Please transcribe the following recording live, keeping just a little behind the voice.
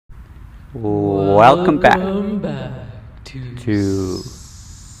Welcome back to to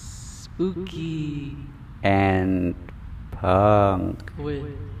Spooky and Punk with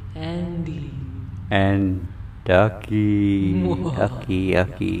Andy. and Ducky.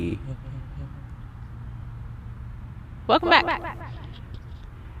 Welcome back.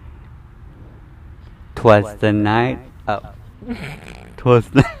 'Twas the night. Oh, 'twas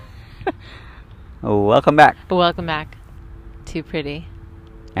the. Welcome back, Welcome back to Pretty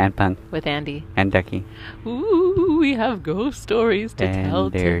and Punk with Andy. and Ducky. Ooh, we have ghost stories to tell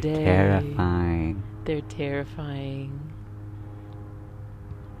And they're today. terrifying. They're terrifying.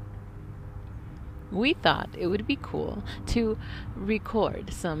 We thought it would be cool to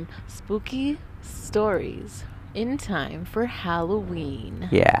record some spooky stories in time for Halloween.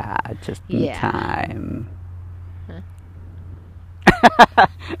 Yeah, just in Yeah. time.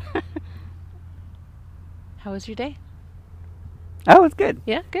 How was your day? Oh, it's good.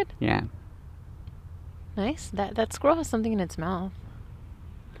 Yeah, good. Yeah, Nice. That squirrel has something in its mouth.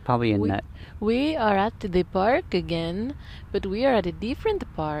 probably a nut. We are at the park again, but we are at a different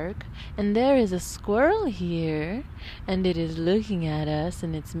park, and there is a squirrel here, and it is looking at us,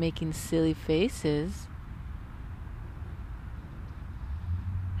 and it's making silly faces.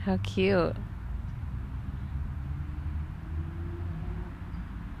 How cute.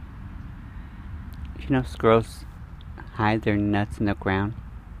 You know, squirrels hide their nuts in the ground.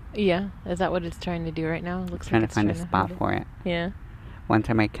 Yeah, is that what it's trying to do right now? Looks Trying like to find a it's spot hide for it. Yeah. One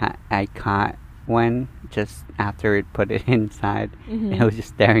time I caught one just after it put it inside. Mhm. It was just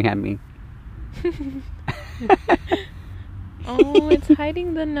staring at me. Oh, it's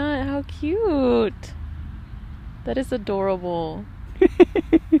hiding the nut. How cute. That is adorable.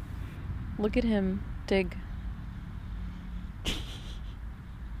 Look at him dig.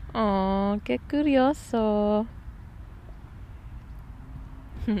 Oh, qué curioso.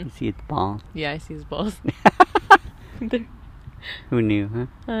 You see its balls. Yeah, I see his balls. There. Who knew,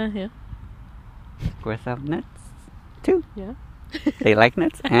 huh? Yeah. Squirrels have nuts too. Yeah. They like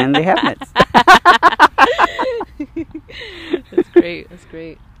nuts and they have nuts. That's great. That's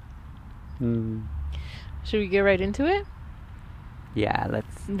great. Mm. Should we get right into it? Yeah,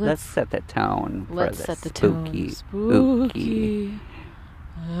 let's set the tone for Let's the set the spooky, tone. Spooky.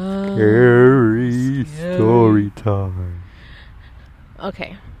 scary Scary. story time.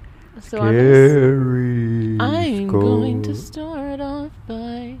 Okay. So Scary I'm going to story. start off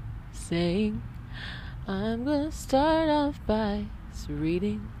by saying I'm gonna start off by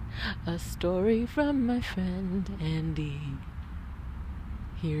reading a story from my friend Andy.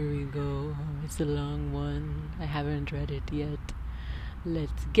 Here we go. It's a long one. I haven't read it yet.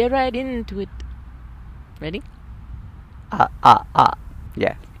 Let's get right into it. Ready?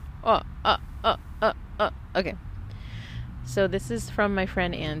 Yeah. Okay. So this is from my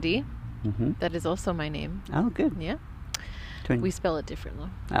friend Andy. Mm-hmm. That is also my name. Oh, good. Yeah. Twin. We spell it differently.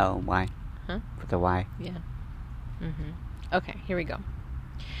 Oh, why? Huh? With the Y. Yeah. Okay, here we go.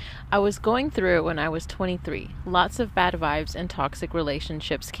 I was going through it when I was 23. Lots of bad vibes and toxic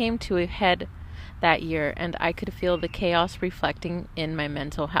relationships came to a head that year, and I could feel the chaos reflecting in my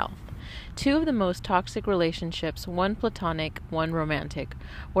mental health. Two of the most toxic relationships, one platonic, one romantic,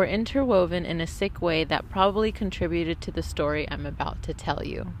 were interwoven in a sick way that probably contributed to the story I'm about to tell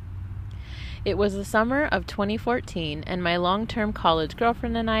you. It was the summer of 2014, and my long-term college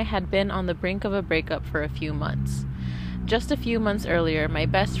girlfriend and I had been on the brink of a breakup for a few months. Just a few months earlier, my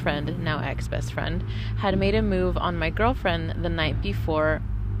best friend, now ex-best friend, had made a move on my girlfriend the night before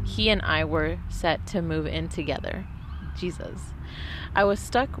he and I were set to move in together. Jesus. I was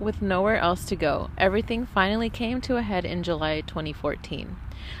stuck with nowhere else to go. Everything finally came to a head in July 2014.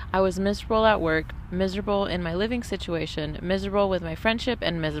 I was miserable at work, miserable in my living situation, miserable with my friendship,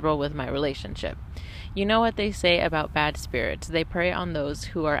 and miserable with my relationship. You know what they say about bad spirits. They prey on those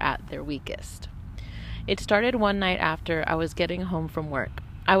who are at their weakest. It started one night after I was getting home from work.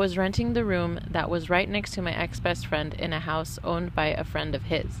 I was renting the room that was right next to my ex-best friend in a house owned by a friend of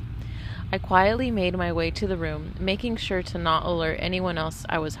his. I quietly made my way to the room, making sure to not alert anyone else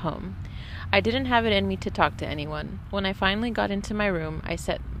I was home. I didn't have it in me to talk to anyone. When I finally got into my room, I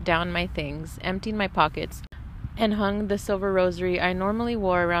set down my things, emptied my pockets, and hung the silver rosary I normally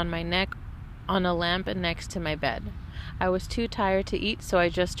wore around my neck on a lamp next to my bed. I was too tired to eat, so I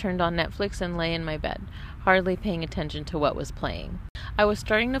just turned on Netflix and lay in my bed, hardly paying attention to what was playing. I was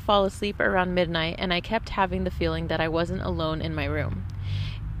starting to fall asleep around midnight, and I kept having the feeling that I wasn't alone in my room.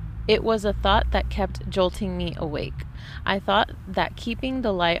 It was a thought that kept jolting me awake. I thought that keeping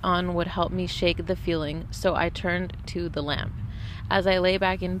the light on would help me shake the feeling, so I turned to the lamp. As I lay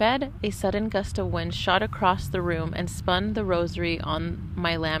back in bed, a sudden gust of wind shot across the room and spun the rosary on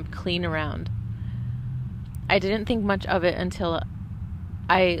my lamp clean around. I didn't think much of it until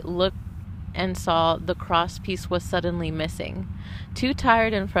I looked and saw the cross piece was suddenly missing. Too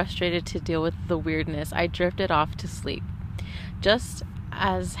tired and frustrated to deal with the weirdness, I drifted off to sleep. Just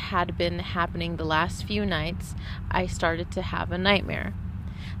as had been happening the last few nights, I started to have a nightmare.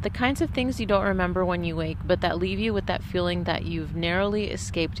 The kinds of things you don't remember when you wake, but that leave you with that feeling that you've narrowly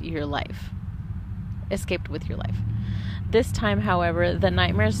escaped with your life. This time, however, the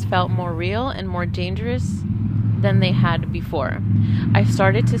nightmares felt more real and more dangerous than they had before. I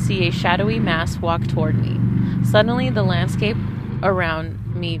started to see a shadowy mass walk toward me. Suddenly, the landscape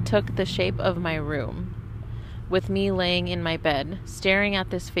around me took the shape of my room, with me laying in my bed, staring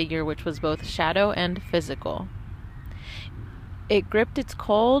at this figure which was both shadow and physical. It gripped its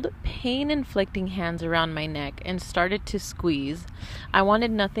cold, pain-inflicting hands around my neck and started to squeeze. I wanted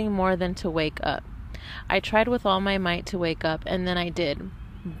nothing more than to wake up. I tried with all my might to wake up, and then I did.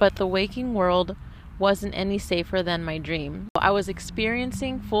 But the waking world wasn't any safer than my dream. I was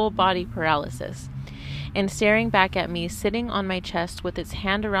experiencing full-body paralysis. And staring back at me, sitting on my chest with its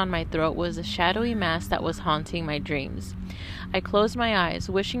hand around my throat, was a shadowy mass that was haunting my dreams. I closed my eyes,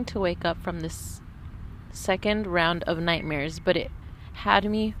 wishing to wake up from this second round of nightmares, but it had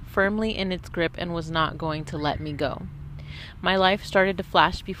me firmly in its grip and was not going to let me go. My life started to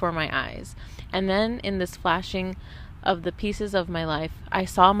flash before my eyes, and then in this flashing of the pieces of my life, I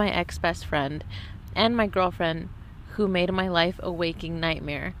saw my ex-best friend and my girlfriend who made my life a waking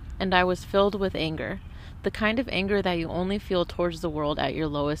nightmare, and I was filled with anger, the kind of anger that you only feel towards the world at your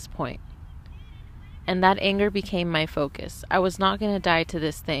lowest point. And that anger became my focus. I was not going to die to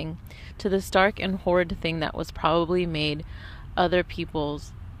this thing, to this dark and horrid thing that was probably made other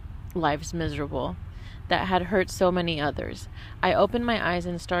people's lives miserable, that had hurt so many others. I opened my eyes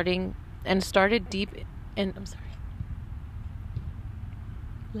and started deep in.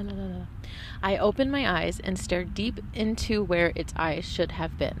 I opened my eyes and stared deep into where its eyes should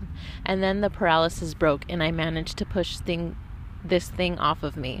have been, and then the paralysis broke, and I managed to push this thing off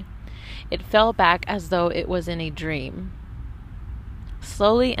of me. It fell back as though it was in a dream,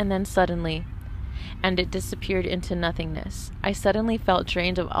 slowly and then suddenly, and it disappeared into nothingness. I suddenly felt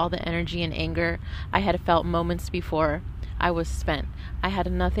drained of all the energy and anger I had felt moments before. I was spent. I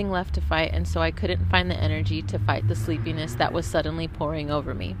had nothing left to fight, and so I couldn't find the energy to fight the sleepiness that was suddenly pouring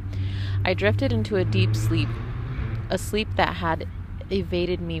over me. I drifted into a deep sleep, a sleep that had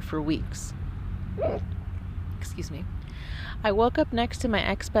evaded me for weeks. Excuse me. I woke up next to my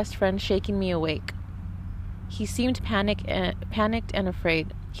ex-best friend, shaking me awake. He seemed panicked and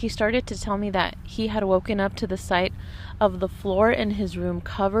afraid. He started to tell me that he had woken up to the sight of the floor in his room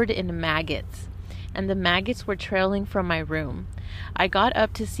covered in maggots, and the maggots were trailing from my room. I got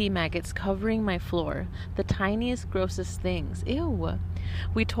up to see maggots covering my floor, the tiniest, grossest things. Ew.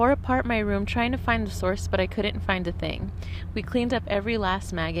 We tore apart my room trying to find the source, but I couldn't find a thing. We cleaned up every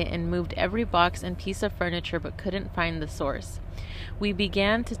last maggot and moved every box and piece of furniture, but couldn't find the source. We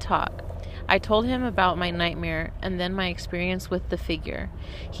began to talk. I told him about my nightmare and then my experience with the figure.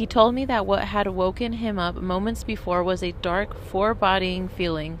 He told me that what had woken him up moments before was a dark, foreboding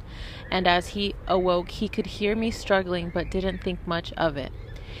feeling, and as he awoke, he could hear me struggling but didn't think much of it.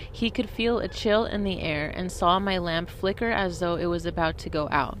 He could feel a chill in the air and saw my lamp flicker as though it was about to go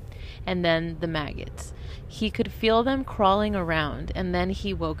out. And then the maggots. He could feel them crawling around, and then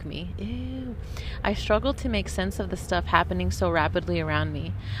he woke me. Ew. I struggled to make sense of the stuff happening so rapidly around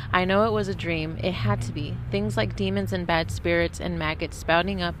me. I know it was a dream. It had to be. Things like demons and bad spirits and maggots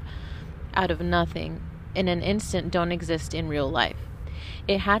spouting up out of nothing in an instant don't exist in real life.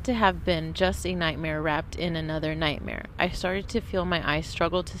 It had to have been just a nightmare wrapped in another nightmare. I started to feel my eyes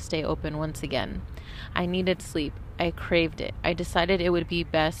struggle to stay open once again. I needed sleep. I craved it. I decided it would be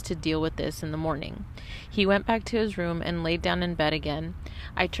best to deal with this in the morning. He went back to his room and laid down in bed again.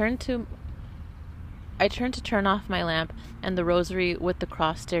 I turned to turn off my lamp, and the rosary with the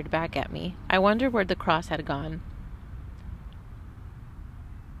cross stared back at me. I wondered where the cross had gone.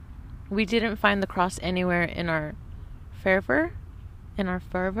 We didn't find the cross anywhere in our fervor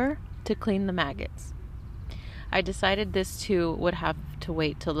to clean the maggots. I decided this too would have to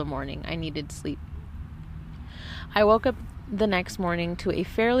wait till the morning. I needed sleep. I woke up the next morning to a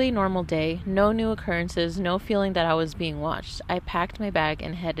fairly normal day, no new occurrences, no feeling that I was being watched. I packed my bag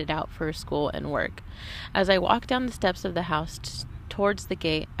and headed out for school and work. As I walked down the steps of the house towards the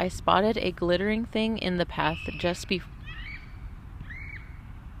gate, I spotted a glittering thing in the path just before.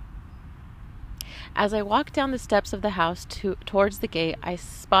 As I walked down the steps of the house towards the gate, I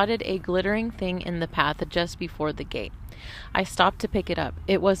spotted a glittering thing in the path just before the gate. I stopped to pick it up.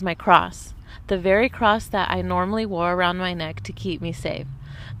 It was my cross, the very cross that I normally wore around my neck to keep me safe.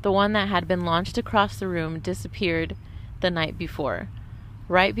 The one that had been launched across the room disappeared the night before,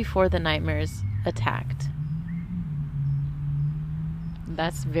 right before the nightmares attacked.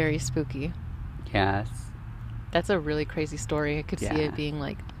 That's very spooky. Yes. That's a really crazy story. I could see Yeah. it being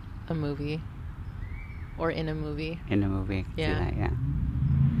like a movie. Or in a movie. In a movie, I could see Yeah. that, yeah.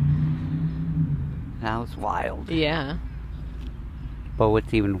 That was wild. Yeah. But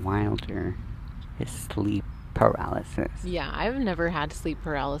what's even wilder is sleep paralysis. Yeah, I've never had sleep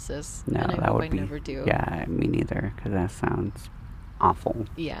paralysis. No, and I that hope would I be. never do. Yeah, me neither, because that sounds awful.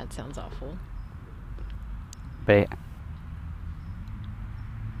 Yeah, it sounds awful. But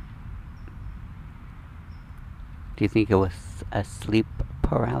do you think it was a sleep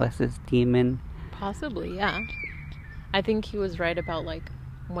paralysis demon? Possibly, yeah. I think he was right about like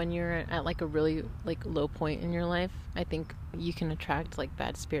when you're at like a really like low point in your life. I think you can attract like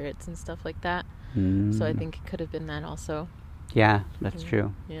bad spirits and stuff like that. So I think it could have been that also. Yeah, that's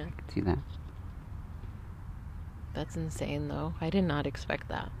true. Yeah. I can see that. That's insane though. I did not expect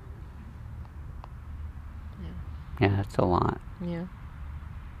that. Yeah, that's a lot. Yeah.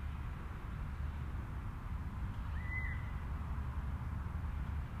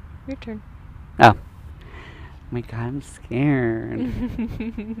 Your turn. Oh. My God, I'm scared.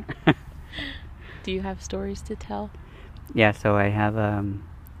 Do you have stories to tell? Yeah, so I have I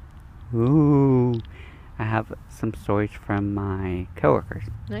have some stories from my coworkers,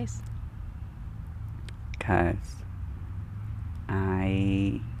 Nice. because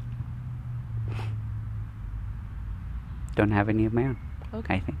I don't have any of my own,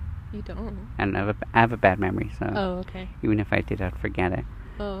 Okay. I think. You don't. And I have a bad memory, so Oh, okay. even if I did, I'd forget it.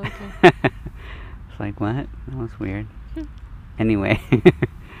 Oh, okay. It's like, what? That was weird. Anyway,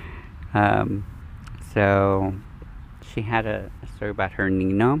 so she had a story about her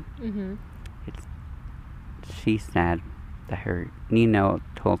Nino. Mm-hmm. She said that her Nino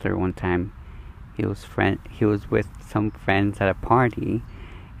told her one time he was with some friends at a party,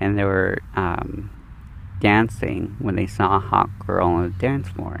 and they were dancing when they saw a hot girl on the dance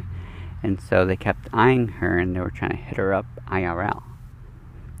floor, and so they kept eyeing her, and they were trying to hit her up IRL.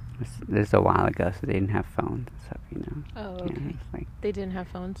 This is a while ago, so they didn't have phones and stuff, you know. Oh, Yeah, okay. it's like, They didn't have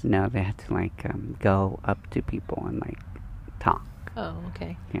phones? no, they had to like go up to people and like talk. Oh,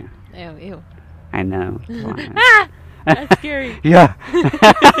 okay. Yeah, Oh, ew. I know. It's wild. Ah! That's scary. Yeah.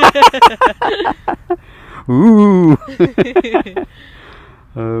 Ooh.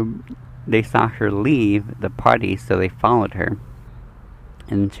 They saw her leave the party, so they followed her.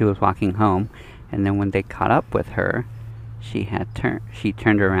 And she was walking home, and then when they caught up with her, she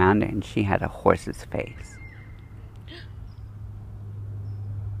turned around and she had a horse's face.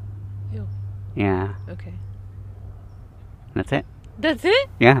 Ew. Yeah, Okay. that's it. That's it?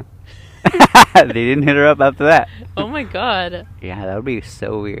 Yeah. They didn't hit her up after that. Oh my god. Yeah, that would be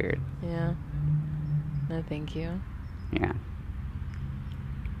so weird. Yeah. No, thank you. Yeah. Do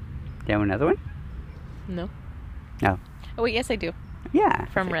you have another one? No. No. Oh, wait, yes, I do. Yeah.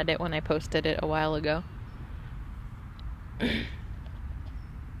 From Reddit when I posted it a while ago.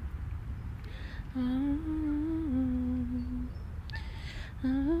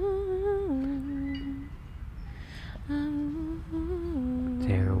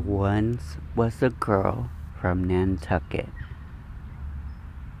 There once was a girl from Nantucket.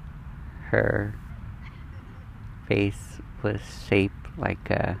 Her face was shaped like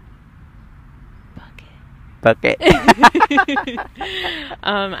a bucket.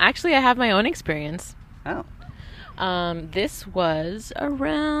 Actually, I have my own experience. Oh. This was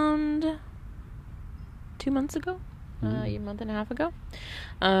around 2 months ago, a month and a half ago.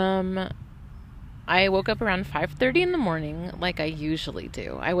 I woke up around 5:30 in the morning, like I usually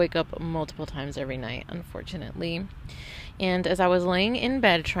do. I wake up multiple times every night, unfortunately. And as I was laying in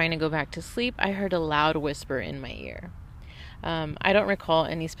bed trying to go back to sleep, I heard a loud whisper in my ear. I don't recall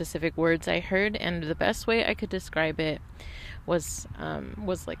any specific words I heard, and the best way I could describe it was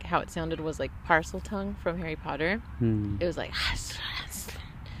like how it sounded was like parcel tongue from Harry Potter. It was like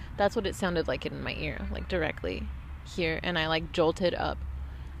that's what it sounded like in my ear, like directly here, and I like jolted up,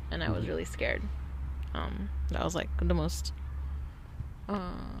 and I was really scared. That was like the most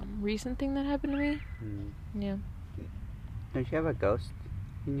recent thing that happened to me. Yeah, Don't you have a ghost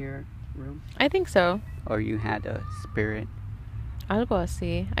in your room? I think so. Or you had a spirit? Algo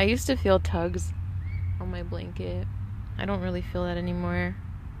así. I used to feel tugs on my blanket. I don't really feel that anymore.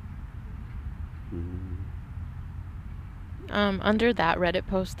 Under that Reddit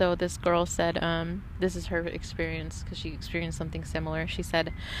post, though, this girl said, this is her experience, because she experienced something similar. She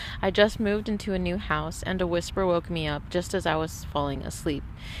said, I just moved into a new house, and a whisper woke me up just as I was falling asleep.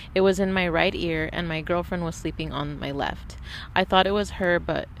 It was in my right ear, and my girlfriend was sleeping on my left. I thought it was her,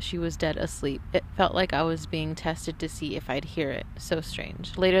 but she was dead asleep. It felt like I was being tested to see if I'd hear it. So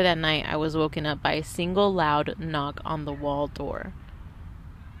strange. Later that night, I was woken up by a single loud knock on the wall door.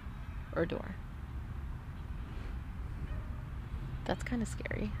 Or door. That's kind of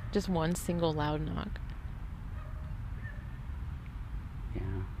scary. Just one single loud knock. Yeah.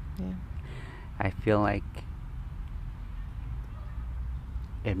 I feel like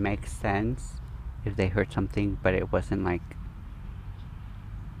it makes sense if they heard something, but it wasn't like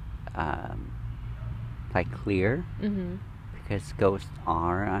clear. Mm-hmm. Because ghosts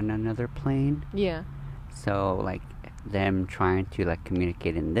are on another plane. Yeah. So like them trying to like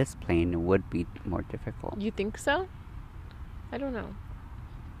communicate in this plane would be more difficult. You think so? I don't know.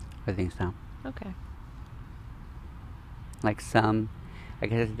 I think so. Okay. Like some, I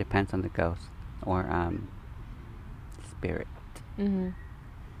guess it depends on the ghost or spirit. Mm-hmm.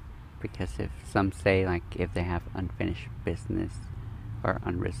 Because if some say like if they have unfinished business or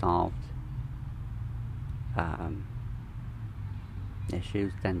unresolved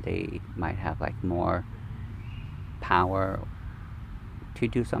issues, then they might have like more power to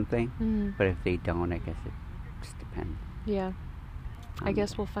do something. Mm-hmm. But if they don't, I guess it just depends. Yeah. I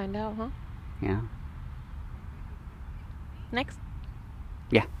guess we'll find out, huh? Yeah. Next.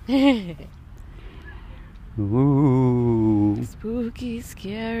 Yeah. Ooh. Spooky,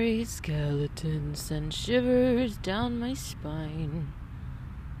 scary skeletons send shivers down my spine.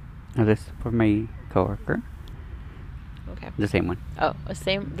 Now this is for my coworker. Okay. The same one. Oh, the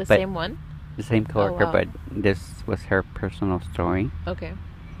same one? The same coworker, wow. but this was her personal story. Okay.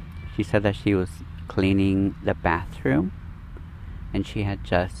 She said that she was cleaning the bathroom, and she had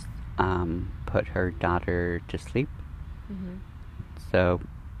just put her daughter to sleep. Mm-hmm. So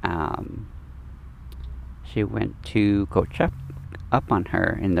she went to go check up on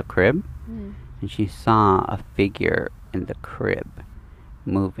her in the crib, and she saw a figure in the crib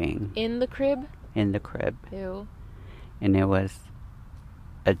moving. In the crib? In the crib. Ew. And it was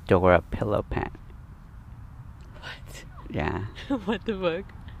a Dora pillow pet. What? Yeah. What the fuck?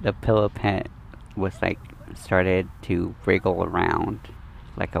 The pillow pet was like started to wriggle around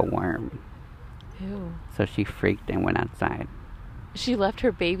like a worm. Ew. So she freaked and went outside. She left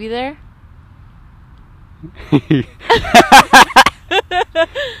her baby there?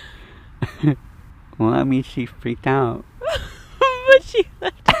 Well, I mean, she freaked out. But she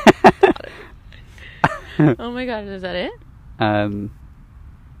left her daughter. Oh my god, is that it?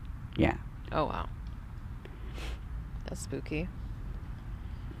 Yeah. Oh wow. That's spooky.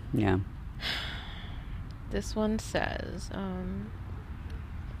 Yeah. This one says,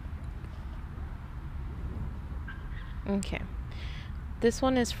 okay. This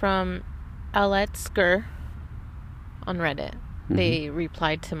one is from Aletsker on Reddit. Mm-hmm. They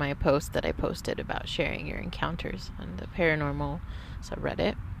replied to my post that I posted about sharing your encounters on the paranormal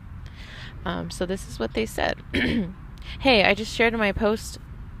subreddit. So this is what they said. Hey, I just shared my post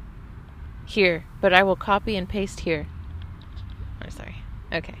here, but I will copy and paste here. Oh, sorry.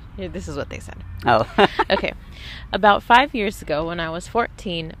 Okay, this is what they said. Oh. Okay. About 5 years ago, when I was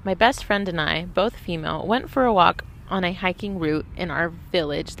 14, my best friend and I, both female, went for a walk on a hiking route in our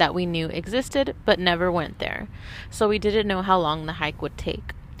village that we knew existed but never went there, so we didn't know how long the hike would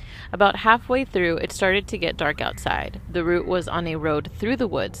take. About halfway through, it started to get dark outside. The route was on a road through the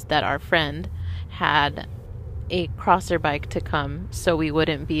woods that our friend had a crosser bike to come so we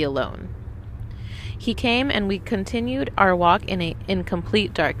wouldn't be alone. He came and we continued our walk in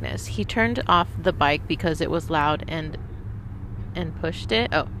complete darkness. He turned off the bike because it was loud and pushed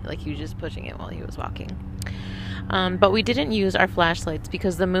it. Oh, like he was just pushing it while he was walking. But we didn't use our flashlights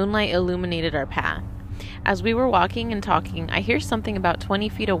because the moonlight illuminated our path. As we were walking and talking, I hear something about 20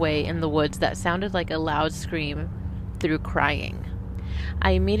 feet away in the woods that sounded like a loud scream through crying.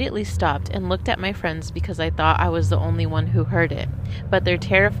 I immediately stopped and looked at my friends because I thought I was the only one who heard it, but their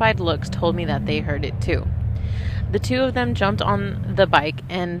terrified looks told me that they heard it too. The two of them jumped on the bike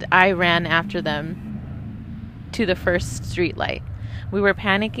and I ran after them to the first street light. We were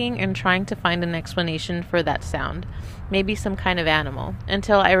panicking and trying to find an explanation for that sound, maybe some kind of animal,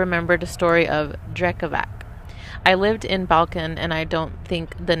 until I remembered a story of Drekavac. I lived in Balkan and I don't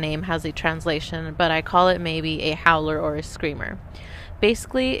think the name has a translation, but I call it maybe a howler or a screamer.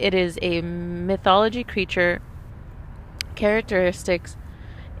 Basically, it is a mythology creature characteristics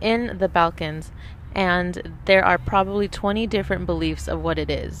in the Balkans, and there are probably 20 different beliefs of what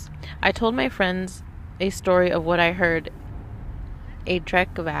it is. I told my friends a story of what I heard a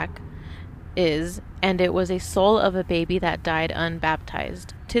Drekvac is, and it was a soul of a baby that died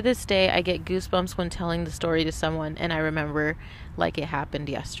unbaptized. To this day, I get goosebumps when telling the story to someone, and I remember like it happened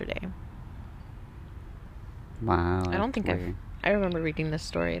yesterday. Wow. I don't think I remember reading this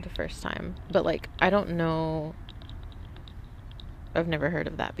story the first time, but like I don't know. I've never heard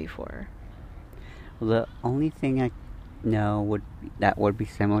of that before. Well, the only thing I know that would be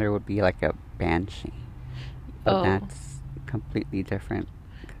similar would be like a banshee, but that's completely different.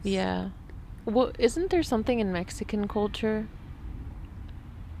 Yeah. Well, isn't there something in Mexican culture?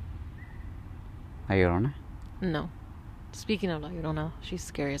 La Llorona? No. Speaking of La Llorona, she's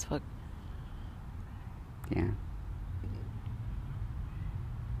scary as fuck. Yeah.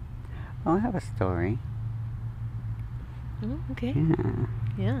 Oh, I have a story. Oh, okay. Yeah.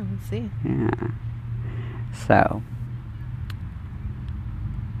 Yeah, let's see. Yeah. So,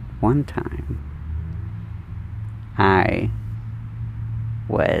 one time, I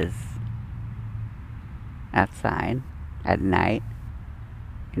was outside at night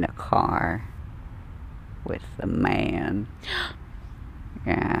in a car with a man.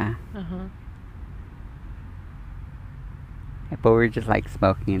 Yeah. Uh-huh. But we were just like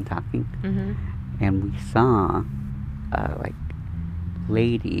smoking and talking. Mm-hmm. And we saw a like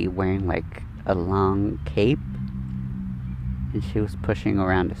lady wearing like a long cape, and she was pushing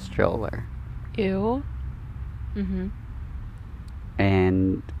around a stroller. Ew. Mm-hmm.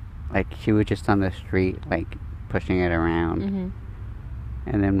 And like she was just on the street like pushing it around. Mm-hmm.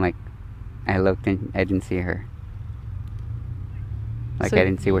 And then like I looked and I didn't see her. Like So- I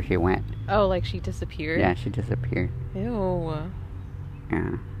didn't see where she went. Oh, like she disappeared? Yeah, she disappeared. Ew.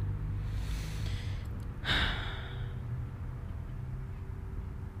 Yeah.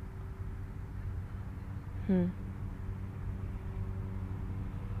 Hmm.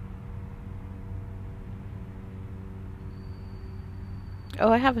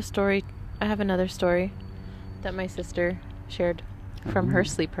 Oh, I have a story. I have another story that my sister shared from her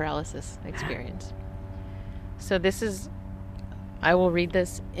sleep paralysis experience. So this is, I will read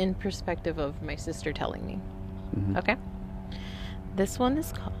this in perspective of my sister telling me. Mhm. Okay? This one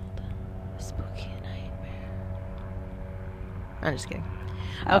is called Spooky Nightmare. I'm just kidding.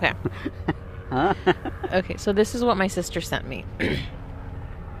 Okay. Huh? Okay, so this is what my sister sent me.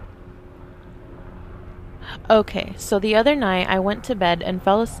 Okay, so the other night I went to bed and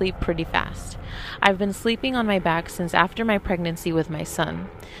fell asleep pretty fast. I've been sleeping on my back since after my pregnancy with my son.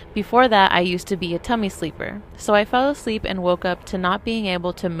 Before that, I used to be a tummy sleeper, so I fell asleep and woke up to not being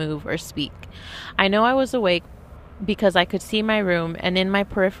able to move or speak. I know I was awake because I could see my room, and in my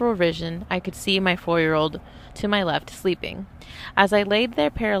peripheral vision, I could see my 4-year-old to my left sleeping. As I laid there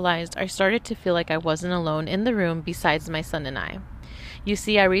paralyzed, I started to feel like I wasn't alone in the room besides my son and I. You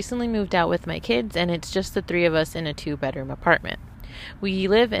see, I recently moved out with my kids, and it's just the 3 of us in a 2-bedroom apartment. We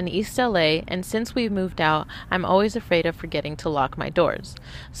live in East LA, and since we've moved out, I'm always afraid of forgetting to lock my doors.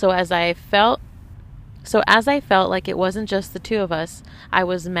 So as I felt like it wasn't just the 2 of us, I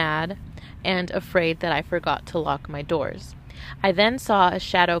was mad and afraid that I forgot to lock my doors. I then saw a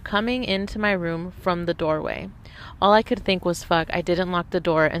shadow coming into my room from the doorway. All I could think was, fuck, I didn't lock the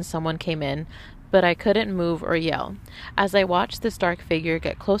door and someone came in, but I couldn't move or yell. As I watched this dark figure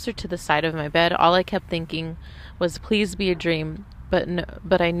get closer to the side of my bed, all I kept thinking was, please be a dream,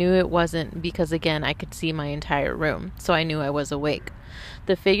 but I knew it wasn't because, again, I could see my entire room, so I knew I was awake.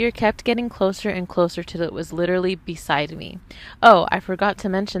 The figure kept getting closer and closer till it was literally beside me. Oh, I forgot to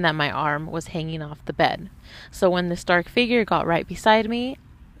mention that my arm was hanging off the bed. So when this dark figure got right beside me,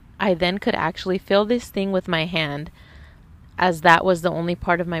 I then could actually feel this thing with my hand, as that was the only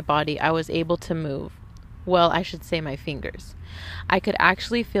part of my body I was able to move. Well, I should say my fingers. I could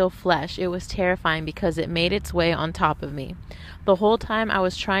actually feel flesh. It was terrifying because it made its way on top of me. The whole time I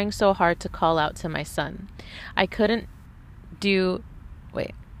was trying so hard to call out to my son. I couldn't do...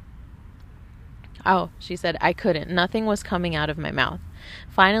 Wait. Oh, she said I couldn't. Nothing was coming out of my mouth.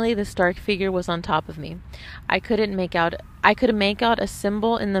 Finally, this dark figure was on top of me. I could make out a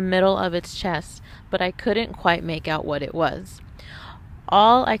symbol in the middle of its chest, but I couldn't quite make out what it was.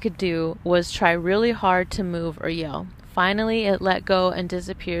 All I could do was try really hard to move or yell. Finally, it let go and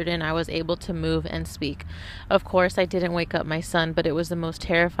disappeared, and I was able to move and speak. Of course, I didn't wake up my son, but it was the most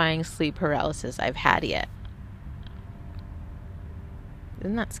terrifying sleep paralysis I've had yet.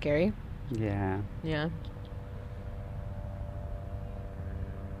 Isn't that scary? Yeah. Yeah.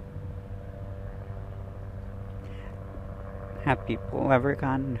 Have people ever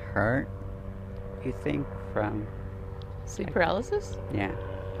gotten hurt, you think, from... Sleep paralysis? Yeah.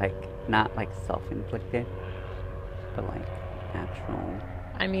 Like, not like self-inflicted, but like natural...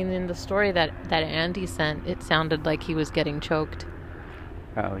 I mean, in the story that Andy sent, it sounded like he was getting choked.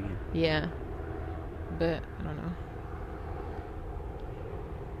 Oh, yeah. Yeah. But, I don't know.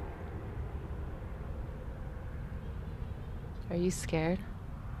 Are you scared?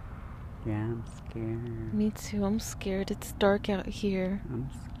 Yeah, I'm scared. Me too. I'm scared. It's dark out here. I'm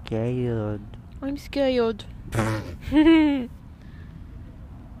scared. I'm scared. I'm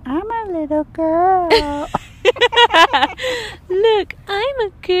a little girl. Look, I'm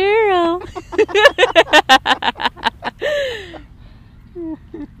a girl.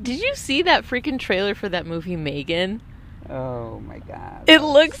 Did you see that freaking trailer for that movie Megan? Oh my god. It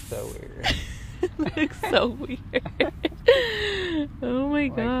looks so weird. It looks so weird. Oh my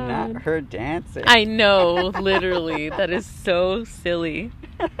Like, god. not her dancing. I know, literally. That is so silly.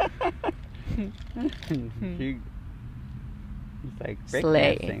 She's like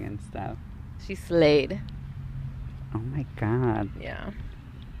Slay. breakdancing and stuff. She slayed. Oh my god. Yeah.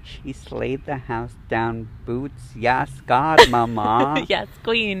 She slayed the house down, boots. Yes, God, mama. Yes,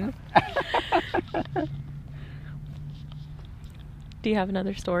 queen. Do you have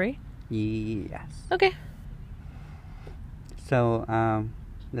another story? Yes. Okay. So,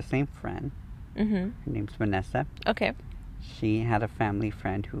 the same friend, Mm-hmm. her name's Vanessa. Okay. She had a family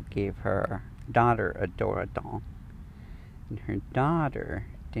friend who gave her daughter a Dora doll. And her daughter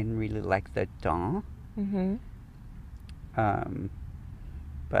didn't really like the doll. Mm-hmm.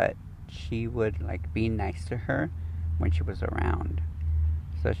 But she would, like, be nice to her when she was around.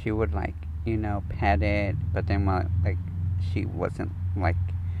 So she would, like, pet it, but then, like, she wasn't, like,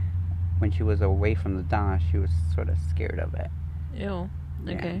 when she was away from the doll, she was sort of scared of it. Ew.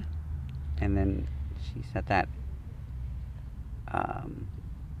 Yeah. Okay. And then she said that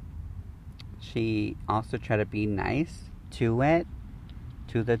she also tried to be nice to it,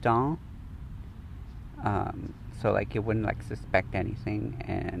 to the doll. So, like, it wouldn't, like, suspect anything,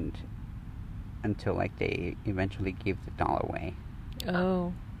 and until, like, they eventually gave the doll away.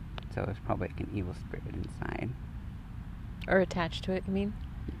 Oh. So it's probably like an evil spirit inside. Or attached to it, you mean?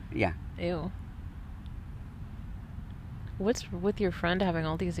 Yeah. Ew. What's with your friend having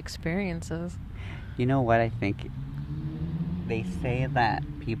all these experiences? You know what I think? They say that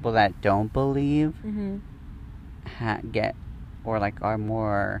people that don't believe Mm-hmm. get, or like are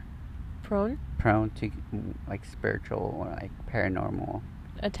more Prone? prone to like spiritual or like paranormal.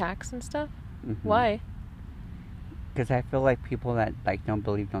 Attacks and stuff? Mm-hmm. Why? Because I feel like people that like don't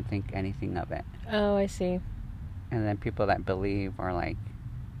believe don't think anything of it, Oh, I see. and then people that believe are like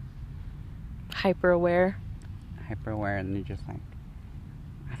Hyper aware. hyper aware, and they're just like,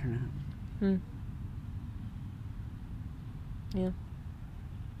 I don't know. Hmm. Yeah.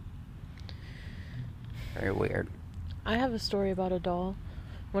 Very weird. I have a story about a doll.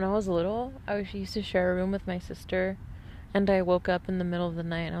 When I was little, used to share a room with my sister, and I woke up in the middle of the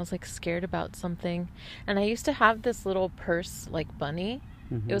night and I was like scared about something. And I used to have this little purse, like bunny.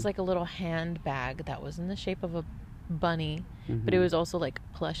 Mm-hmm. It was like a little handbag that was in the shape of a bunny, Mm-hmm. but it was also like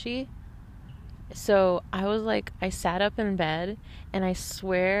plushy. So I was like, I sat up in bed and I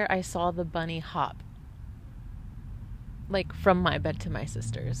swear I saw the bunny hop. Like from my bed to my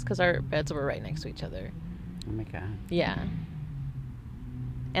sister's, because our beds were right next to each other. Oh my god. Yeah.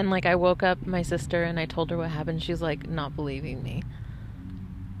 And like I woke up my sister and I told her what happened. She's like not believing me.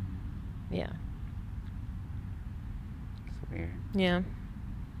 Yeah. It's weird. Yeah.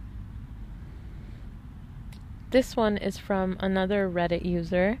 This one is from another Reddit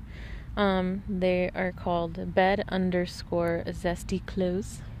user. They are called bed_zesty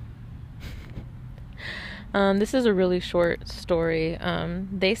clothes. This is a really short story.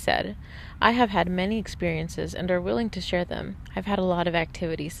 They said, I have had many experiences and are willing to share them. I've had a lot of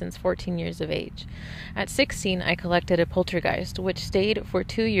activity since 14 years of age. At 16, I collected a poltergeist, which stayed for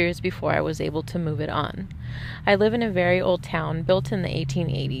 2 years before I was able to move it on. I live in a very old town built in the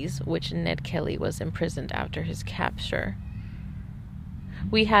 1880s, which Ned Kelly was imprisoned after his capture.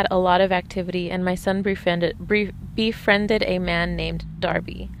 We had a lot of activity, and my son befriended a man named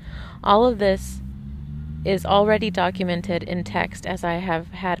Darby. All of this is already documented in text, as I have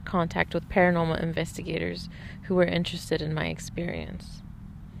had contact with paranormal investigators who were interested in my experience.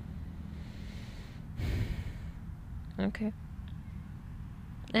 Okay.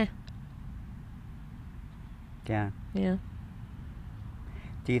 Yeah. Yeah.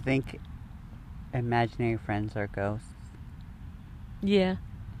 Do you think imaginary friends are ghosts? Yeah.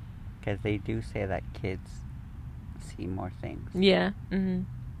 Because they do say that kids see more things. Yeah. Mm-hmm.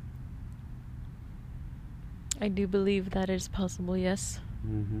 I do believe that is possible, yes.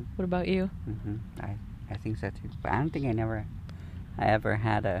 Mm-hmm. What about you? Mm-hmm. I think so too. But I don't think I ever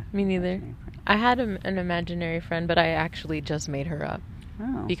had a... Me neither. imaginary friend. I had an imaginary friend, but I actually just made her up.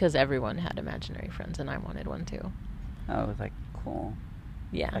 Oh. Because everyone had imaginary friends, and I wanted one too. Oh, it was like cool.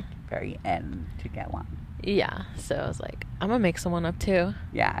 Yeah. Like, very end to get one. Yeah. So I was like, I'm gonna make someone up too.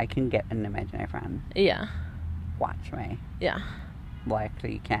 Yeah, I can get an imaginary friend. Yeah. Watch me. Yeah. Well,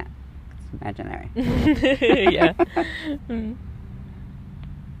 actually, you can't. It's imaginary. Yeah. Mm.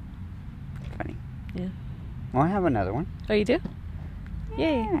 Funny. Yeah. Well, I have another one. Oh, you do?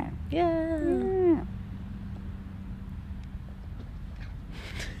 Yay. Yeah. Yeah.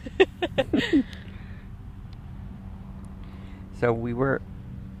 So we were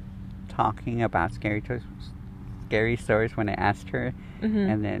talking about scary stories when I asked her,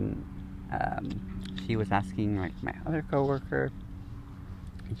 and then she was asking like my other coworker,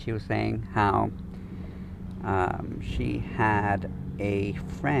 and she was saying how she had a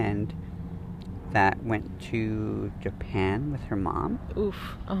friend that went to Japan with her mom.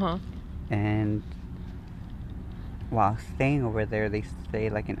 Oof. And while staying over there, they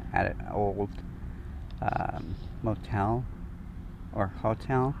stayed like at an old motel or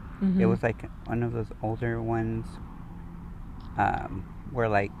hotel. It was like one of those older ones where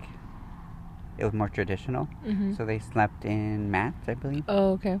like it was more traditional. So they slept in mats, I believe.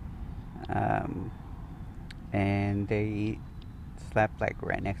 Oh, okay. And they slept like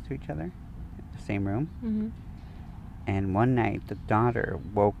right next to each other in the same room. And one night the daughter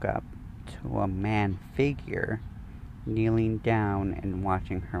woke up to a man figure kneeling down and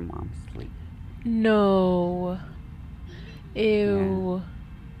watching her mom sleep. No. Ew. Yeah.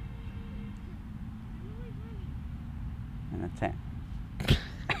 And that's it.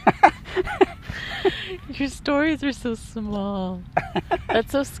 Your stories are so small.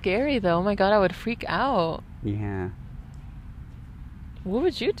 That's so scary, though. Oh my god, I would freak out. Yeah. What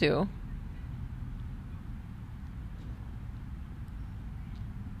would you do?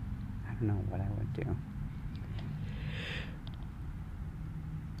 I don't know what I would do.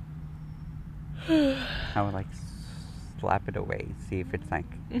 I would like slap it away, see if it's like,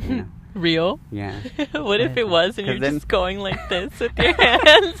 you know. Real? Yeah. What if it was and you're then, just going like this with your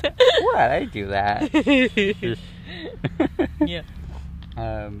hands? What? I do that. Yeah.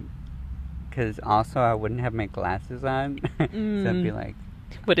 Because also I wouldn't have my glasses on. So I'd be like,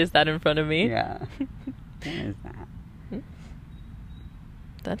 what is that in front of me? yeah. What is that?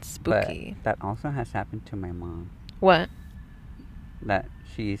 That's spooky. But that also has happened to my mom. What? That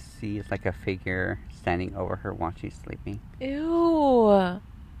she sees like a figure standing over her while she's sleeping. Ew.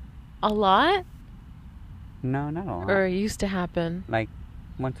 A lot? No, not a lot. Or it used to happen? Like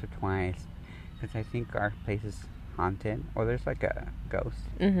once or twice. Because I think our place is haunted. Or there's like a ghost.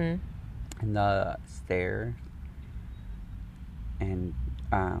 Mm-hmm. In the stairs. And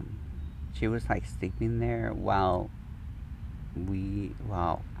she was like sleeping there while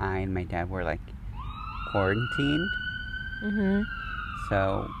I and my dad were like quarantined. Mm-hmm.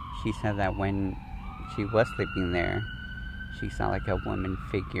 So she said that when she was sleeping there, she saw like a woman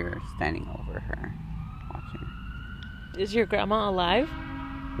figure standing over her, watching her. Is your grandma alive?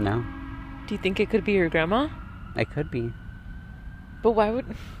 No. Do you think it could be your grandma? It could be. But why would...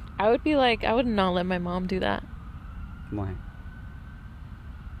 I would be like... I would not let my mom do that. Why?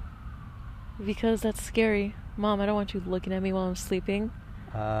 Because that's scary. Mom, I don't want you looking at me while I'm sleeping.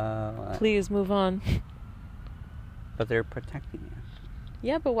 Please move on. But they're protecting you.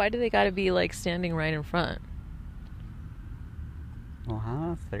 Yeah, but why do they gotta be like standing right in front? Well, how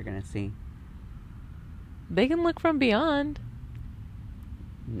else they're gonna see? They can look from beyond.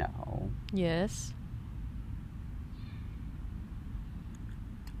 No. Yes.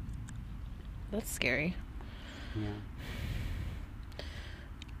 That's scary. Yeah.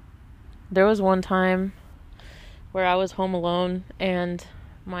 There was one time where I was home alone and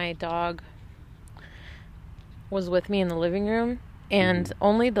my dog was with me in the living room, and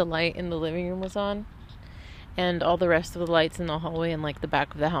only the light in the living room was on, and all the rest of the lights in the hallway and like the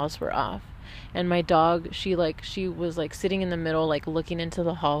back of the house were off. And my dog, she was like sitting in the middle, like looking into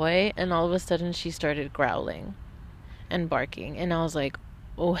the hallway, and all of a sudden she started growling and barking, and I was like,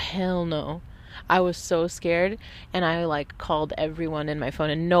 oh hell no. I was so scared, and I like called everyone in my phone,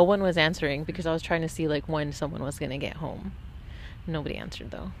 and no one was answering because I was trying to see like when someone was gonna get home. Nobody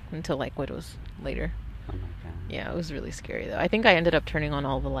answered though until like what was later. Oh my god. Yeah, it was really scary though. I think I ended up turning on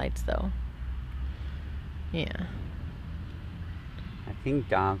all the lights though. Yeah. I think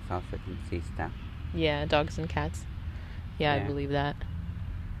dogs also can see stuff. Yeah, dogs and cats. Yeah, I believe that.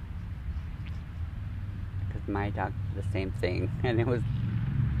 Because my dog did the same thing, and it was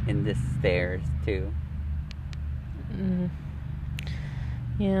in the stairs too. Mm.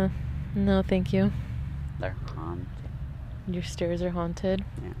 Yeah. No, thank you. They're haunted. Your stairs are haunted.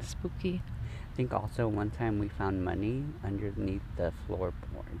 Yeah. Spooky. I think also one time we found money underneath the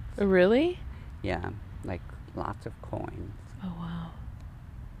floorboards. Really? Yeah, like lots of coins. Oh wow.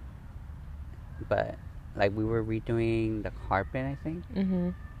 but like we were redoing the carpet, I think.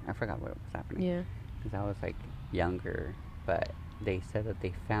 Mhm. I forgot what was happening. Yeah. Because I was like younger, but they said that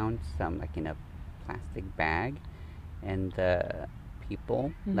they found some like in a plastic bag, and the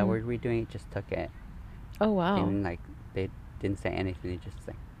people that were redoing it just took it. Oh wow. And like they didn't say anything, they just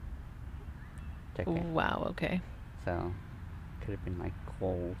like took it. Wow. Okay. So could have been like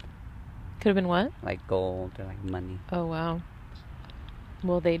gold. Could have been what? Like gold or like money. Oh wow.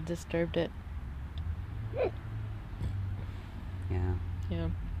 Well, they disturbed it. Yeah. Yeah.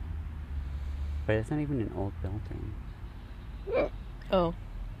 But it's not even an old building. Oh.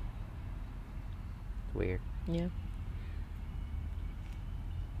 It's weird. Yeah.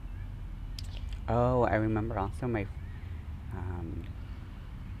 Oh, I remember also my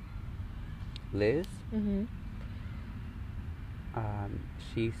Liz. Mhm.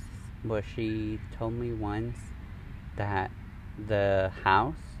 She told me once that the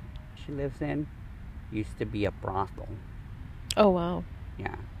house she lives in used to be a brothel. Oh wow.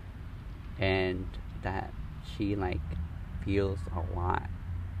 Yeah. And that she like feels a lot.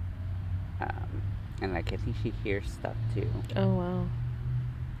 And like I think she hears stuff too. Oh wow.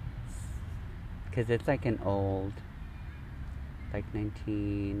 Because it's like an old, like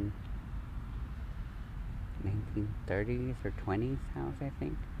 1930s or 20s house, I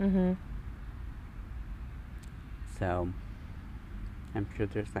think. Mhm. So I'm sure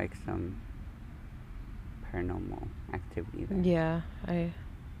there's like some paranormal activity there. Yeah,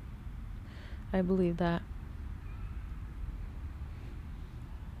 I believe that.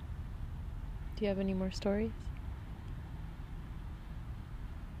 Do you have any more stories?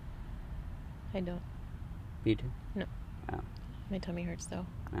 I don't. You do? No. Oh. My tummy hurts though.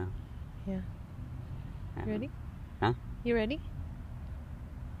 Oh. Yeah. I You don't ready? know. Huh? You ready?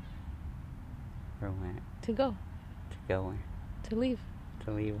 For where? To go. To go where? To leave.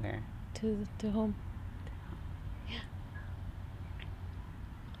 To leave where? To home. Yeah.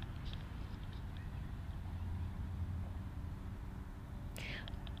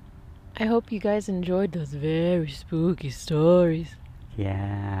 I hope you guys enjoyed those very spooky stories.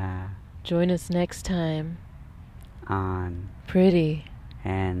 Yeah. Join us next time. On Pretty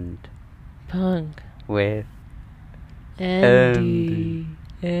and Punk with Andy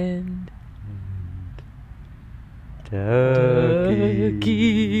and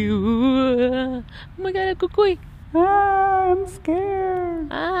Ducky. Oh my god, a cuckoo. I'm scared.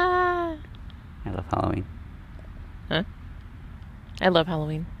 Ah. I love Halloween. Huh? I love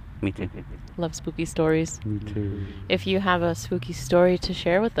Halloween. Me too. Love spooky stories. Me too. If you have a spooky story to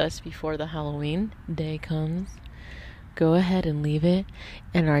share with us before the Halloween day comes, go ahead and leave it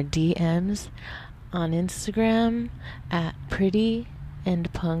in our DMs on Instagram at Pretty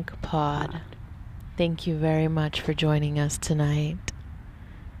and Punk Pod. Thank you very much for joining us tonight.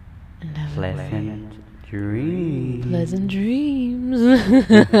 And have Pleasant dreams. pleasant dreams.